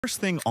First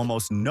thing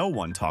almost no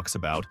one talks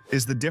about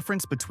is the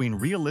difference between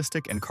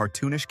realistic and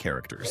cartoonish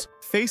characters.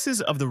 Faces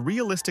of the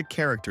realistic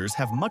characters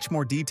have much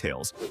more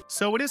details,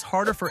 so it is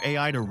harder for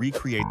AI to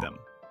recreate them.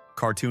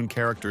 Cartoon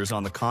characters,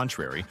 on the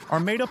contrary, are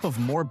made up of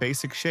more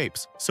basic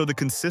shapes, so the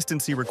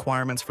consistency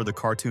requirements for the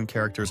cartoon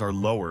characters are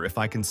lower, if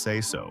I can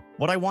say so.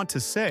 What I want to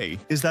say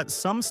is that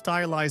some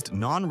stylized,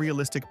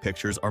 non-realistic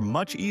pictures are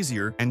much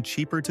easier and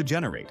cheaper to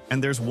generate.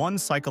 And there's one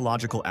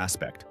psychological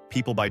aspect.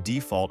 People by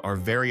default are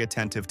very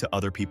attentive to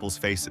other people's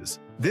faces.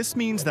 This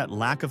means that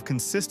lack of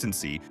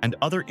consistency and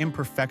other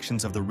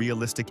imperfections of the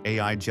realistic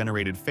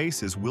AI-generated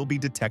faces will be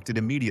detected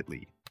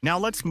immediately. Now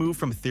let's move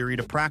from theory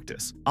to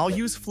practice. I'll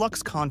use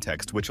Flux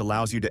Context, which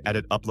allows you to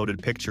edit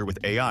uploaded picture with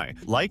AI,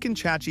 like in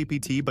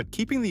ChatGPT, but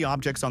keeping the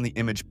objects on the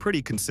image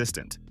pretty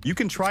consistent. You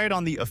can try it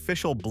on the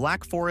official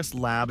Black Forest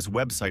Labs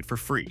website for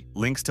free.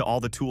 Links to all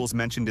the tools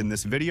mentioned in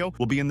this video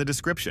will be in the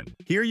description.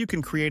 Here you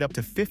can create up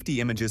to 50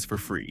 images for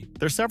free.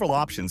 There's several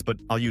options, but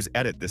I'll use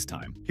Edit this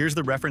time. Here's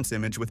the reference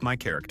image with my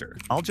character.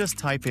 I'll just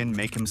type in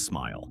 "make him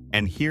smile,"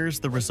 and here's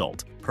the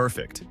result.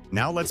 Perfect.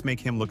 Now let's make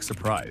him look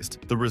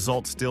surprised. The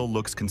result still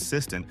looks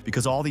consistent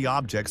because all the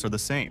objects are the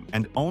same,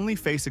 and only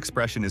face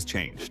expression is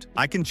changed.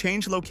 I can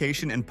change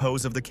location and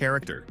pose of the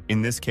character.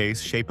 In this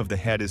case, shape of the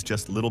head is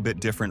just a little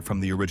bit different from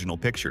the original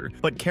picture,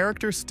 but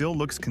character still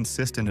looks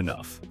consistent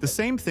enough. The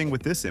same thing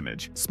with this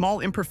image.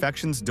 Small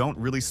imperfections don't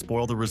really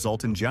spoil the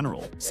result in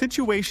general.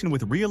 Situation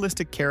with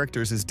realistic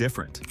characters is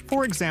different.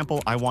 For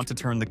example, I want to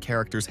turn the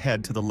character's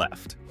head to the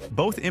left.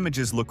 Both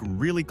images look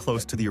really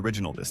close to the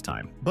original this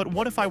time. But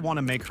what if I want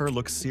to make her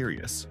look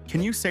serious?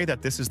 Can you say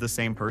that this is the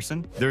same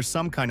person? There's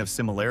some kind of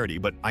similarity,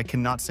 but I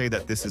cannot say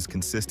that this is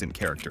consistent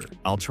character.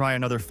 I'll try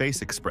another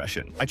face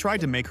expression. I tried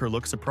to make her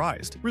look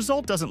surprised.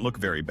 Result doesn't look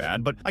very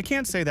bad, but I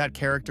can't say that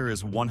character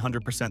is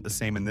 100% the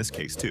same in this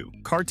case too.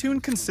 Cartoon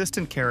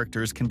consistent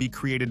characters can be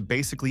created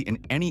basically in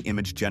any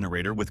image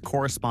generator with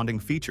corresponding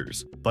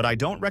features, but I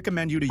don't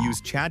recommend you to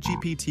use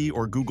ChatGPT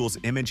or Google's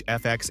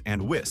ImageFX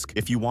and Whisk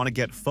if you want to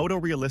get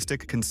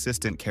photorealistic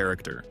consistent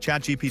character.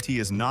 ChatGPT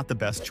is not the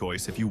best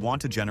choice if you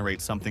want to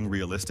generate something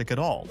realistic at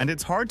all, and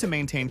it's hard to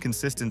maintain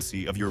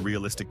consistency of your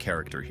realistic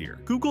character here.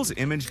 Google's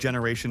image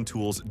generation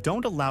tools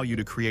don't allow you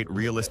to create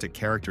realistic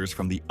characters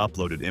from the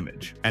uploaded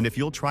image, and if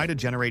you'll try to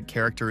generate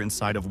character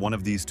inside of one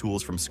of these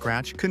tools from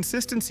scratch,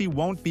 consistency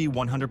won't be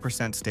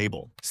 100%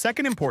 stable.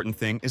 Second important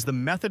thing is the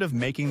method of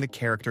making the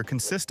character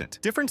consistent.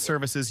 Different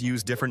services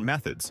use different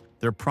methods,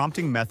 their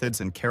prompting methods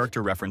and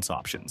character reference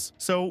options.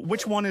 So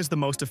which one is the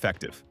most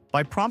effective?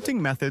 By prompting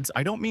methods,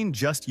 I don't mean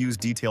just use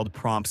detailed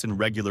prompts in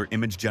regular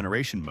image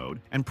generation mode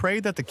and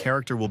pray that the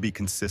character will be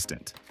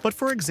consistent. But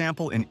for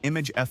example, in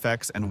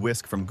ImageFX and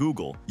Whisk from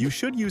Google, you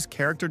should use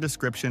character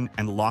description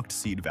and locked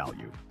seed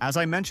value. As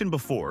I mentioned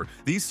before,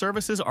 these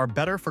services are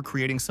better for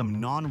creating some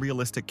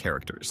non-realistic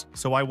characters,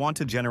 so I want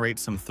to generate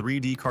some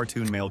 3D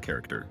cartoon male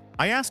character.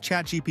 I asked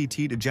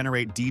ChatGPT to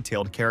generate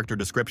detailed character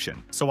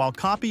description, so I'll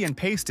copy and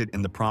paste it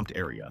in the prompt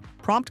area.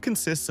 Prompt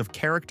consists of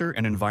character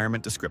and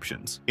environment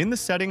descriptions. In the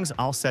settings,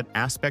 I'll set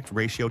aspect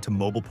ratio to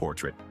mobile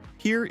portrait.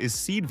 Here is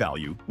seed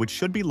value, which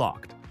should be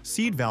locked.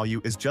 Seed value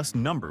is just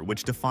number,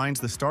 which defines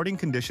the starting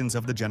conditions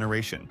of the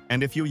generation.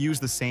 And if you use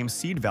the same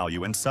seed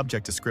value and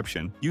subject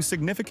description, you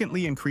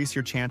significantly increase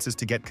your chances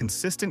to get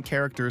consistent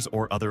characters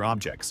or other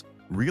objects.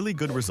 Really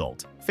good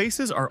result.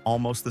 Faces are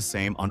almost the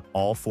same on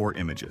all 4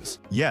 images.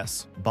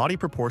 Yes, body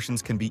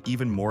proportions can be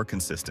even more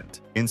consistent.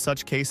 In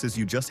such cases,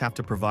 you just have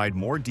to provide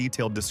more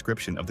detailed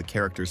description of the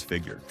character's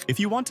figure. If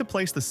you want to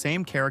place the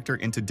same character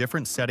into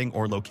different setting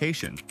or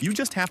location, you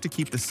just have to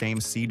keep the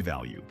same seed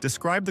value.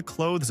 Describe the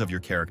clothes of your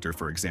character,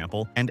 for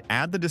example, and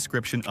add the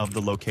description of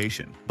the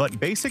location. But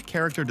basic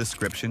character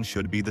description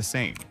should be the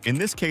same. In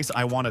this case,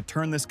 I want to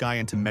turn this guy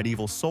into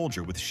medieval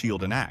soldier with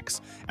shield and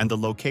axe, and the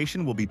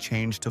location will be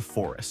changed to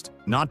forest.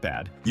 Not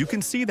bad. You can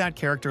see that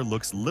character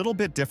looks a little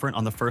bit different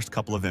on the first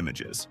couple of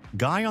images.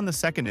 Guy on the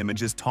second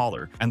image is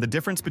taller, and the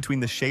difference between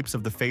the shapes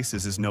of the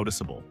faces is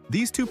noticeable.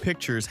 These two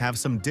pictures have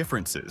some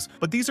differences,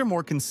 but these are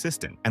more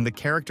consistent, and the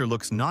character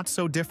looks not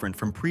so different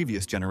from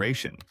previous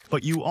generation.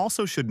 But you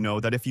also should know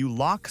that if you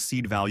lock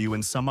seed value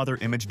in some other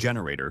image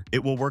generator,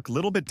 it will work a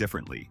little bit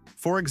differently.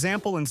 For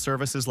example, in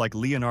services like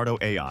Leonardo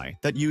AI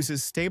that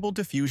uses stable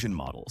diffusion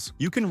models,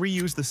 you can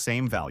reuse the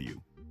same value.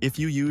 If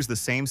you use the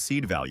same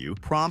seed value,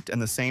 prompt, and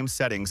the same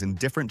settings in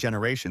different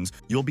generations,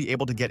 you'll be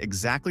able to get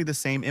exactly the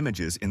same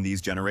images in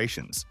these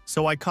generations.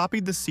 So I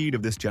copied the seed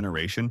of this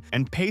generation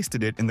and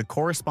pasted it in the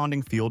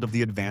corresponding field of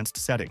the advanced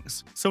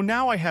settings. So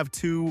now I have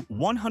two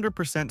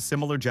 100%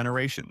 similar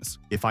generations.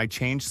 If I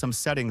change some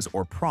settings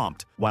or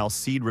prompt while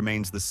seed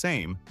remains the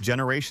same,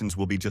 generations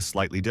will be just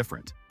slightly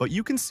different. But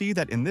you can see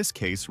that in this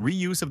case,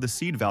 reuse of the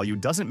seed value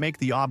doesn't make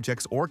the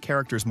objects or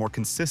characters more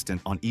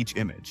consistent on each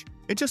image.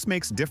 It just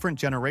makes different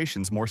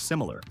generations more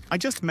similar. I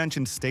just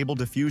mentioned Stable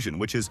Diffusion,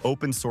 which is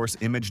open source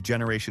image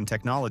generation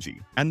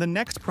technology, and the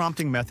next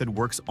prompting method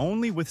works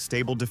only with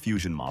Stable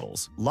Diffusion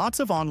models. Lots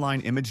of online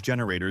image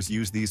generators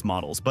use these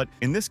models, but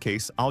in this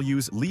case, I'll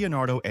use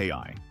Leonardo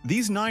AI.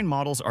 These 9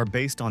 models are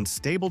based on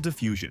Stable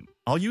Diffusion.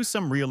 I'll use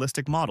some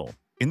realistic model.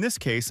 In this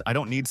case, I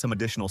don't need some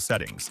additional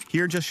settings.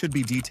 Here just should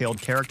be detailed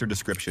character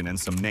description and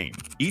some name.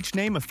 Each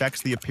name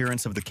affects the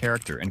appearance of the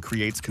character and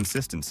creates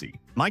consistency.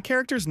 My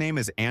character's name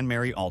is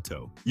Anne-Marie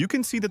Alto. You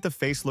can see that the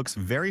face looks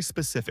very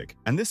specific,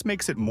 and this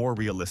makes it more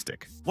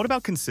realistic. What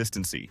about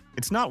consistency?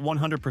 It's not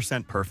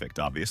 100% perfect,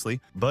 obviously,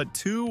 but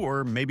 2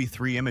 or maybe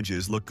 3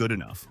 images look good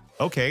enough.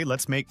 Okay,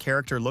 let's make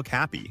character look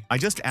happy. I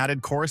just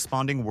added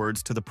corresponding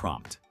words to the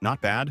prompt. Not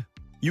bad.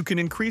 You can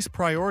increase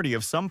priority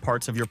of some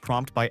parts of your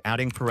prompt by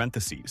adding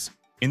parentheses.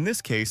 In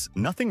this case,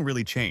 nothing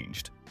really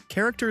changed.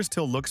 Character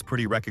still looks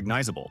pretty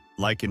recognizable,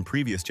 like in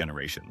previous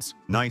generations.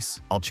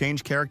 Nice. I'll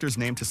change character's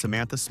name to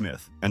Samantha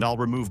Smith, and I'll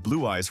remove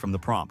Blue Eyes from the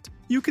prompt.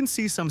 You can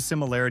see some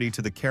similarity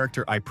to the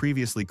character I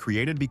previously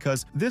created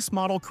because this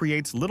model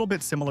creates little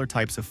bit similar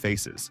types of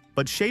faces,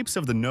 but shapes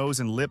of the nose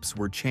and lips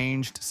were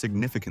changed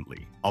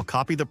significantly. I'll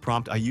copy the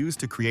prompt I used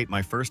to create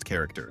my first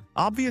character.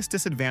 Obvious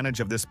disadvantage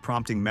of this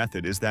prompting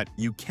method is that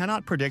you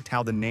cannot predict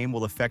how the name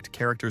will affect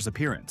character's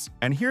appearance.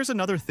 And here's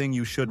another thing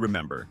you should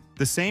remember.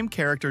 The same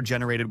character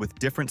generated with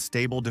different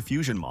stable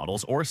diffusion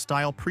models or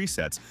style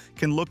presets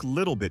can look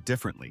little bit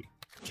differently.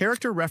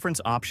 Character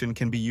reference option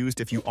can be used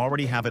if you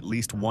already have at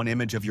least one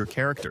image of your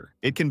character.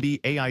 It can be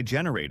AI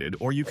generated,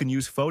 or you can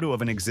use photo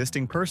of an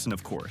existing person,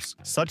 of course.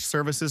 Such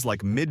services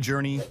like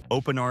Midjourney,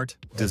 OpenArt,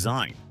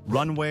 Design,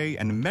 Runway,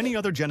 and many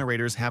other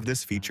generators have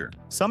this feature.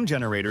 Some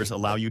generators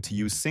allow you to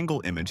use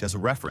single image as a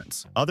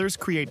reference. Others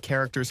create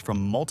characters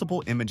from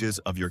multiple images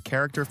of your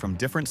character from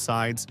different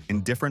sides,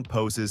 in different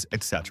poses,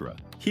 etc.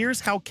 Here's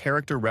how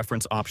character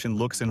reference option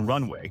looks in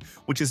Runway,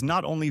 which is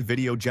not only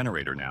video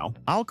generator now.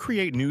 I'll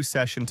create new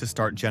session to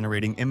start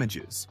generating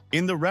images.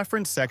 In the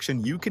reference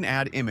section, you can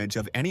add image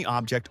of any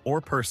object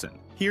or person.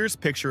 Here's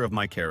picture of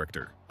my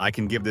character. I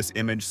can give this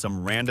image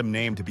some random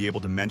name to be able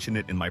to mention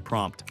it in my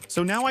prompt.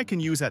 So now I can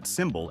use that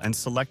symbol and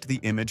select the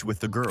image with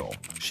the girl.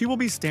 She will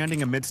be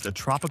standing amidst a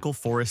tropical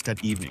forest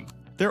at evening.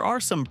 There are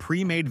some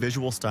pre-made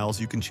visual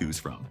styles you can choose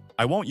from.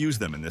 I won't use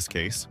them in this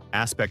case.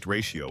 Aspect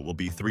ratio will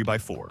be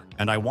 3:4,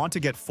 and I want to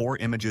get 4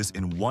 images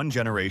in one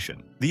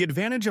generation. The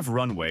advantage of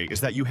Runway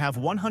is that you have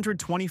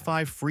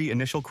 125 free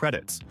initial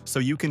credits, so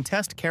you can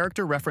test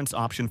character reference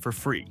option for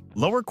free.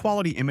 Lower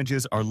quality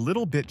images are a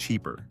little bit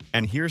cheaper,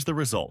 and here's the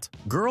result.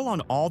 Girl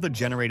on all the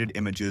generated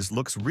images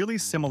looks really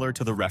similar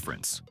to the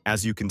reference.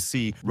 As you can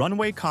see,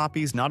 Runway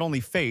copies not only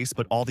face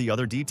but all the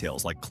other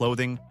details like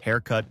clothing,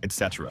 haircut,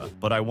 etc.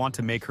 But I want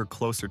to make her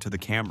closer to the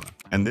camera,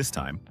 and this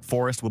time,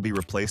 forest will be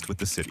replaced with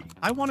the city.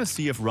 I want to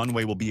see if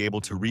Runway will be able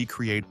to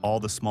recreate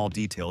all the small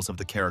details of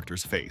the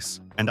character's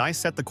face, and I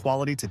set the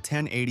quality to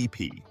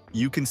 1080p.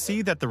 You can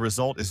see that the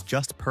result is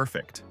just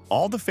perfect.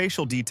 All the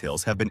facial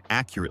details have been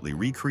accurately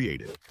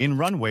recreated. In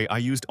Runway, I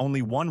used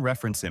only one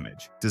reference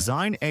image.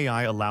 Design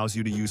AI allows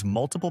you to use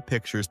multiple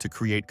pictures to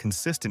create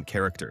consistent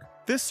character.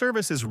 This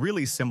service is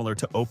really similar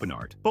to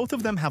OpenArt. Both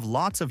of them have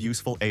lots of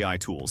useful AI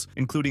tools,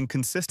 including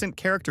consistent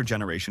character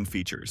generation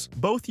features.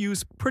 Both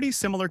use pretty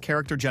similar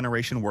character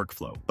generation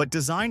workflow, but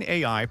Design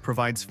AI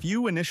provides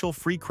few initial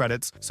free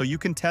credits so you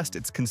can test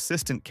its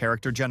consistent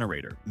character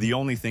generator. The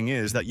only thing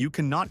is that you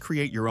cannot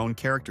create your own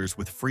characters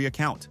with free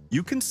account.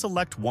 You can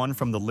select one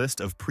from the list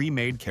of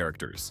pre-made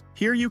characters.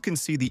 Here you can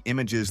see the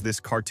images this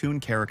cartoon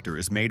character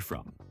is made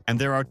from. And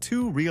there are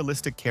 2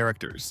 realistic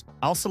characters.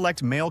 I'll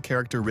select male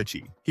character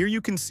Richie. Here you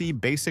can see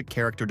basic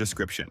character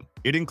description.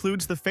 It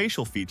includes the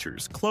facial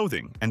features,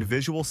 clothing, and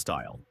visual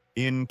style.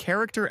 In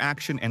Character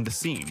Action and the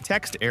Scene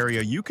text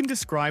area, you can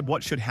describe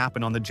what should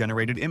happen on the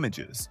generated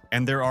images.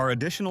 And there are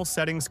additional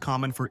settings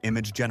common for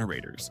image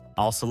generators.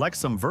 I'll select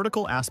some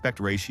vertical aspect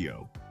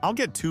ratio. I'll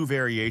get 2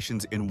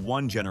 variations in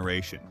one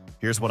generation.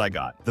 Here's what I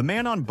got. The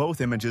man on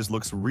both images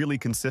looks really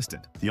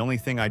consistent. The only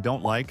thing I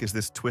don't like is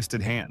this twisted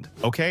hand.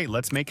 Okay,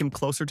 let's make him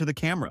closer to the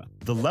camera.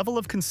 The level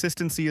of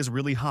consistency is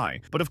really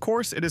high, but of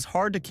course it is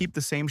hard to keep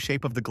the same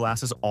shape of the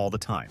glasses all the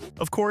time.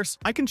 Of course,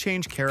 I can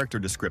change character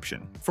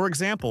description. For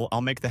example,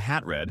 I'll make the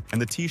hat red and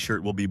the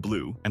t-shirt will be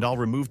blue, and I'll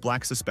remove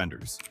black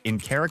suspenders. In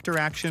Character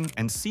Action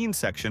and Scene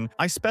section,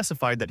 I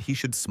specified that he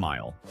should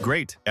smile.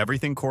 Great,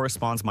 everything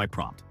corresponds my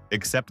prompt.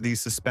 Except these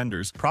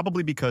suspenders,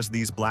 probably because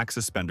these black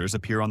suspenders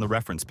appear on the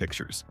reference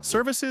pictures.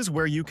 Services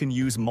where you can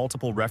use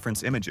multiple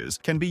reference images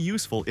can be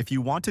useful if you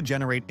want to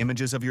generate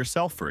images of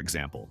yourself, for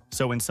example.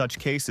 So in such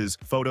cases,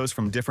 photos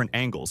from different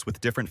angles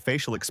with different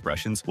facial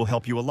expressions will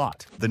help you a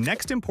lot. The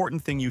next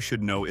important thing you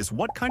should know is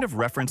what kind of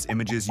reference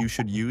images you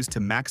should use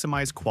to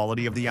maximize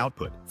quality of the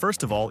output.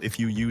 First of all, if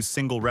you use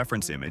single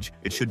reference image,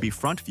 it should be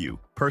front view,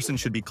 person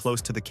should be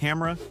close to the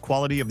camera,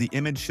 quality of the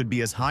image should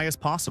be as high as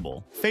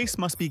possible, face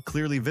must be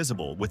clearly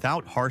visible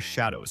without harsh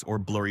shadows or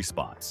blurry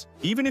spots.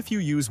 Even if you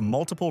use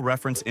multiple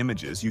reference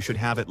images, you should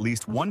have at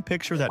least one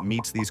picture that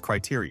meets these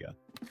criteria.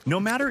 No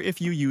matter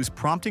if you use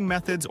prompting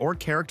methods or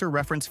character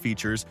reference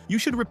features, you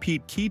should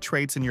repeat key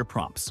traits in your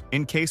prompts.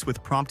 In case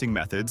with prompting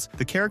methods,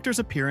 the character's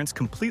appearance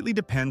completely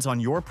depends on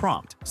your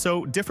prompt,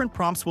 so different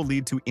prompts will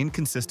lead to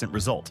inconsistent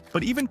result.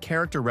 But even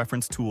character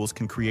reference tools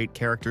can create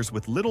characters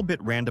with little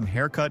bit random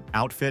haircut,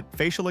 outfit,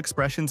 facial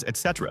expressions,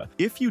 etc.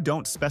 if you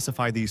don't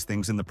specify these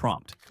things in the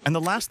prompt. And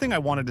the last thing I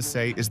wanted to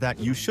say is that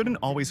you shouldn't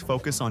always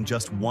focus on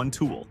just one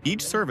tool.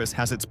 Each service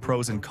has its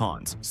pros and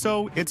cons,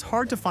 so it's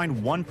hard to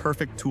find one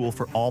perfect tool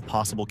for all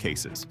possible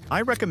cases.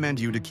 I recommend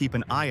you to keep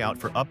an eye out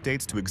for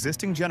updates to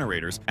existing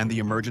generators and the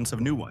emergence of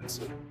new ones.